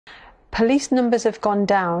police numbers have gone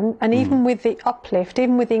down, and even with the uplift,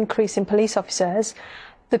 even with the increase in police officers,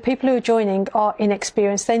 the people who are joining are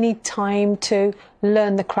inexperienced. They need time to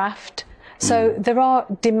learn the craft. So there are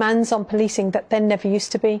demands on policing that there never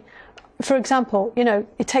used to be. For example, you know,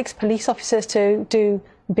 it takes police officers to do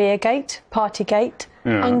Beergate, Partygate,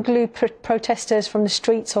 unglue protesters from the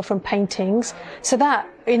streets or from paintings. So that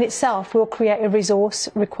in itself will create a resource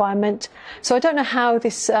requirement. So I don't know how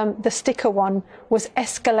this the sticker one was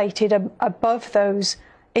escalated above those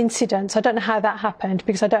incidents. I don't know how that happened,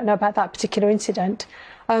 because I don't know about that particular incident.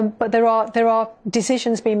 But there are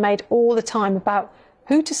decisions being made all the time about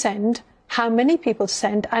who to send, how many people to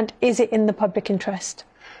send, and is it in the public interest?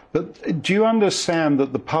 But do you understand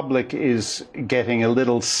that the public is getting a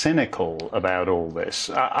little cynical about all this?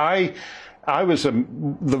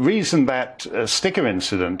 The reason that sticker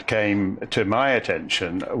incident came to my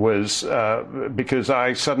attention was because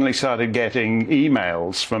I suddenly started getting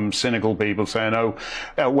emails from cynical people saying,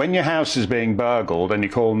 when your house is being burgled and you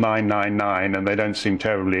call 999 and they don't seem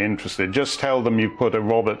terribly interested, just tell them you put a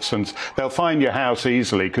Robertson's, they'll find your house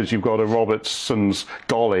easily because you've got a Robertson's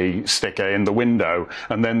Golly sticker in the window,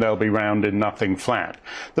 and then they'll be round in nothing flat.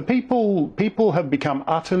 The people have become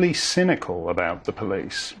utterly cynical about the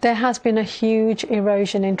police. There has been a huge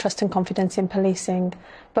erosion in trust and confidence in policing,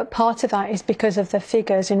 but part of that is because of the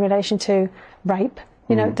figures in relation to rape.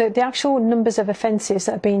 You know, the actual numbers of offences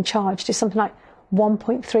that are being charged is something like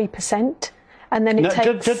 1.3%, and then it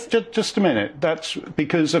takes... Just a minute. That's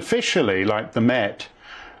because officially, like the Met,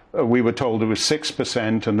 we were told it was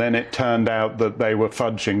 6%, and then it turned out that they were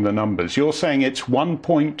fudging the numbers. You're saying it's 1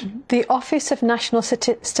 point... The Office of National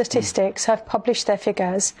Statistics have published their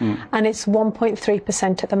figures, and it's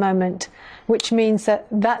 1.3% at the moment, which means that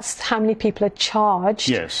that's how many people are charged.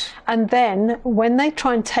 Yes. And then when they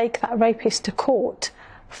try and take that rapist to court,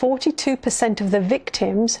 42% of the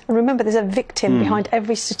victims, and remember there's a victim behind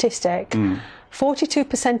every statistic,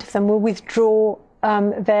 42% of them will withdraw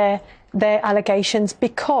their allegations,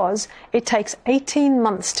 because it takes 18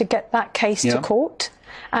 months to get that case to court,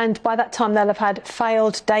 and by that time they'll have had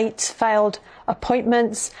failed dates, failed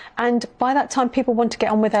appointments, and by that time people want to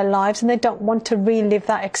get on with their lives and they don't want to relive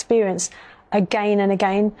that experience again and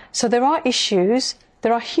again. So there are issues,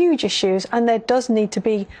 there are huge issues, and there does need to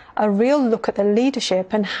be a real look at the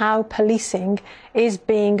leadership and how policing is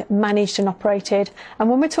being managed and operated. And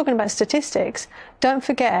when we're talking about statistics, don't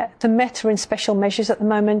forget the Met are in special measures at the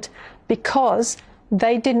moment because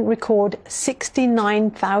they didn't record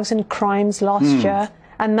 69,000 crimes last year.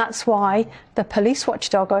 And that's why the police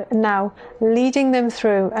watchdog are now leading them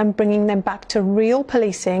through and bringing them back to real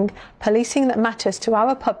policing, policing that matters to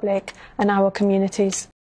our public and our communities.